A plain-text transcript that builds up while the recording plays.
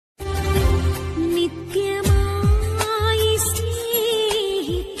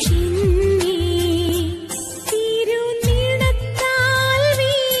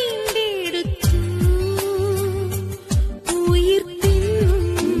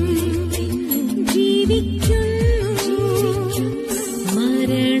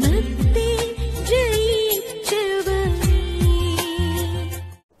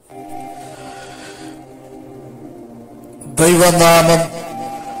ദൈവനാമം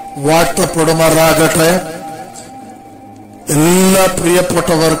വാഴ്ത്തപ്പെടുമാറാകട്ടെ. എല്ലാ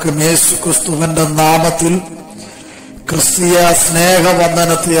പ്രിയപ്പെട്ടവർക്കും യേശുക്രിസ്തുവിന്റെ നാമത്തിൽ ക്രിസ്തീയ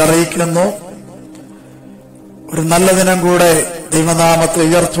സ്നേഹവന്ദനത്തെ അറിയിക്കുന്നു. ഒരു നല്ല ദിനം കൂടെ ദൈവനാമത്തെ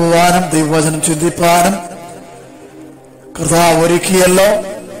ഉയർത്തുവാനും ദൈവവചനം ചിന്തിപ്പാനും കർത്താവ് ഒരുക്കിയല്ലോ.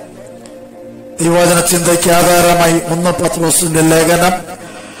 ദൈവവചന ചിന്തയ്ക്ക് ആധാരമായി 1 പത്രോസിന്റെ ലേഖനം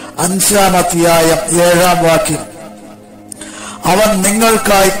 5-ാം അധ്യായം 7-ാം വാക്യം, അവൻ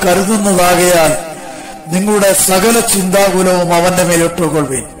നിങ്ങൾക്കായി കരുതുന്നതാകയാൽ നിങ്ങളുടെ സകല ചിന്താകുലവും അവന്റെ മേൽ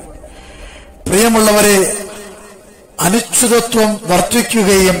ഇട്ടുകൊള്ളുവിൻ. പ്രിയമുള്ളവരെ, അനിശ്ചിതത്വം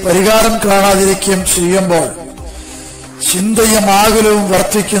വർദ്ധിക്കുകയും പരിഹാരം കാണാതിരിക്കുകയും ചെയ്യുമ്പോൾ ചിന്തയും ആകുലവും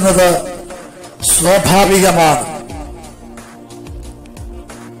വർദ്ധിക്കുന്നത് സ്വാഭാവികമാണ്.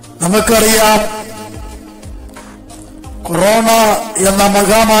 നമുക്കറിയാം, കൊറോണ എന്ന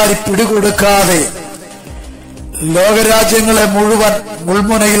മഹാമാരി പിടികൊടുക്കാതെ ലോകരാജ്യങ്ങളെ മുഴുവൻ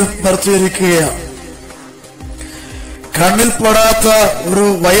മുൾമുനയിൽ നിർത്തിയിരിക്കുകയാണ്. കണ്ണിൽപ്പെടാത്ത ഒരു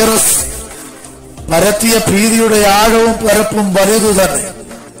വൈറസ് പരത്തിയ ഭീതിയുടെ ആഴവും പരപ്പും വലുതു തന്നെ.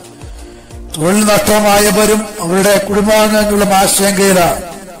 തൊഴിൽ നഷ്ടമായവരും അവരുടെ കുടുംബാംഗങ്ങളും ആശങ്കയിലാണ്.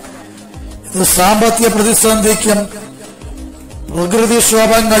 ഇത് സാമ്പത്തിക പ്രതിസന്ധിക്കും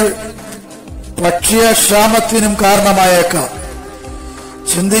പ്രകൃതിക്ഷോഭങ്ങൾ ഭക്ഷ്യക്ഷാമത്തിനും കാരണമായേക്കാം.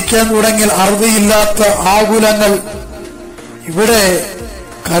 ചിന്തിക്കാൻ തുടങ്ങിയാൽ അറുതിയില്ലാത്ത ആകുലങ്ങൾ. ഇവിടെ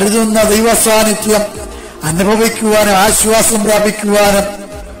കരുതുന്ന ദൈവസാന്നിധ്യം അനുഭവിക്കുവാനും ആശ്വാസം പ്രാപിക്കുവാനും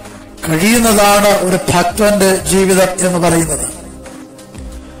കഴിയുന്നതാണ് ഒരു ഭക്തന്റെ ജീവിതം എന്ന് പറയുന്നത്.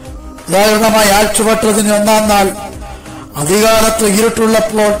 ഉദാഹരണമായി, ആഴ്ചവട്ടത്തിന് 1-ാം നാൾ അധികാലത്ത്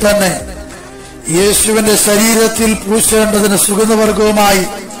ഇരുട്ടുള്ളപ്പോൾ തന്നെ യേശുവിന്റെ ശരീരത്തിൽ പൂശേണ്ടതിന് സുഗന്ധവർഗവുമായി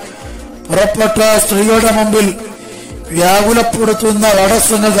പുറപ്പെട്ട സ്ത്രീകളുടെ മുമ്പിൽ വ്യാകുലപ്പെടുത്തുന്ന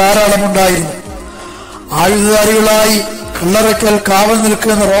തടസ്സങ്ങൾ ധാരാളമുണ്ടായിരുന്നു. ആയുധധാരികളായി കല്ലറയ്ക്കൽ കാവൽ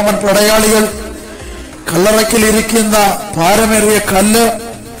നിൽക്കുന്ന റോമൻ പടയാളികൾ, കല്ലറയ്ക്കൽ ഇരിക്കുന്ന ഭാരമേറിയ കല്ല്,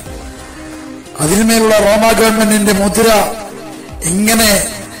 അതിന്മേലുള്ള റോമ ഗവൺമെന്റിന്റെ മുദ്ര, ഇങ്ങനെ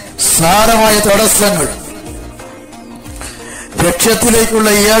സാരമായ തടസ്സങ്ങൾ. ലക്ഷ്യത്തിലേക്കുള്ള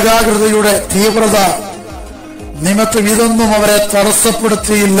ഏകാഗ്രതയുടെ തീവ്രത നിമിത്തം ഇതൊന്നും അവരെ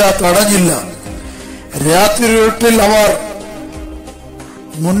തടസ്സപ്പെടുത്തിയില്ല, തടഞ്ഞില്ല. രാത്രിയിരുട്ടിൽ അവർ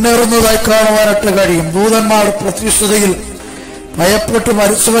മുന്നേറുന്നതായി കാണുവാനായിട്ട് കഴിയും. ദൂതന്മാർ പ്രത്യക്ഷതയിൽ ഭയപ്പെട്ട്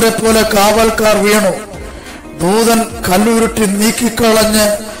മരിച്ചവരെ പോലെ കാവൽക്കാർ വീണു. ദൂതൻ കല്ലുരുട്ടി നീക്കിക്കളഞ്ഞ്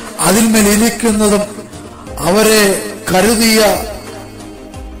അതിന്മേൽ ഇരിക്കുന്നതും അവരെ കരുതിയ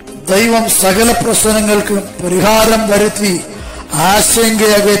ദൈവം സകല പ്രശ്നങ്ങൾക്കും പരിഹാരം വരുത്തി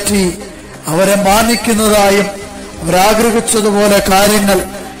ആശങ്കയകറ്റി അവരെ മാനിക്കുന്നതായും അവരാഗ്രഹിച്ചതുപോലെ കാര്യങ്ങൾ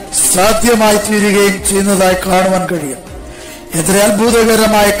സാധ്യമായി തീരുകയും ചെയ്യുന്നതായി കാണുവാൻ കഴിയും. എത്ര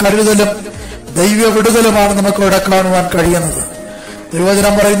അത്ഭുതകരമായ കരുതലും ദൈവ വിടുതലുമാണ് നമുക്കവിടെ കാണുവാൻ കഴിയുന്നത്.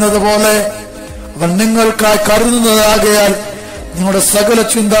 ദൈവവചനം പറയുന്നത് പോലെ, അവൻ നിങ്ങൾക്കായി കരുതുന്നതാകയാൽ നിങ്ങളുടെ സകല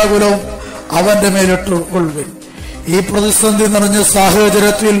ചിന്താകുലവും അവന്റെ മേലിട്ട് കൊള്ളുവിൻ. ഈ പ്രതിസന്ധി നിറഞ്ഞ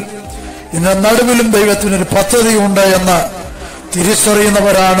സാഹചര്യത്തിൽ ഇതിന്റെ നടുവിലും ദൈവത്തിനൊരു പദ്ധതിയുണ്ട് എന്ന്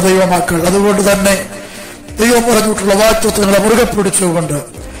തിരിച്ചറിയുന്നവരാണ് ദൈവമക്കൾ. അതുകൊണ്ട് തന്നെ ദൈവം പറഞ്ഞിട്ടുള്ള വാഗ്ദത്തങ്ങളെ മുറുകെ പിടിച്ചുകൊണ്ട്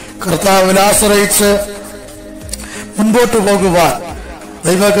കർത്താവിൽ ആശ്രയിച്ച് മുൻപോട്ട് പോകുവാൻ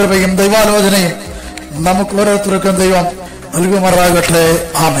ദൈവകൃപയും ദൈവാലോചനയും നമുക്ക് ഓരോരുത്തർക്കും ദൈവം നൽകുമാറാകട്ടെ.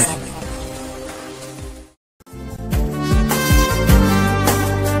 ആമേൻ.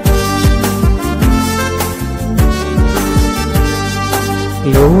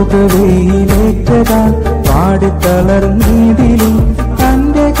 ലോകവെയിലേറ്റതാ പാടിത്തളർന്നീടിലും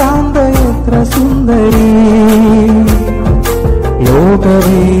തന്റെ കാന്ത എത്ര സുന്ദരി.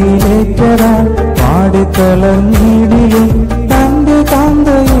 ലോകവെയിലേറ്റതാ പാടിത്തളർന്നീടിലും തന്റെ കാന്ത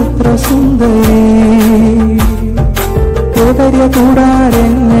എത്ര സുന്ദരി. കേദര്യ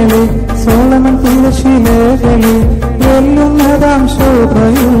കൂടാരങ്ങളെ സോളമൻ തിരശിലകളെ വെല്ലുന്നതാം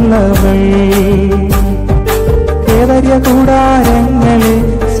ശോഭയുള്ളവൾ. കേദര്യ കൂടാരങ്ങളെ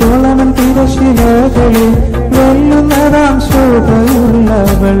സോളമൻ തിരശിലകളെ വെല്ലുന്നതാം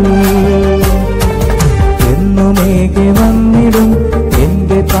ശോഭയുള്ളവൾ.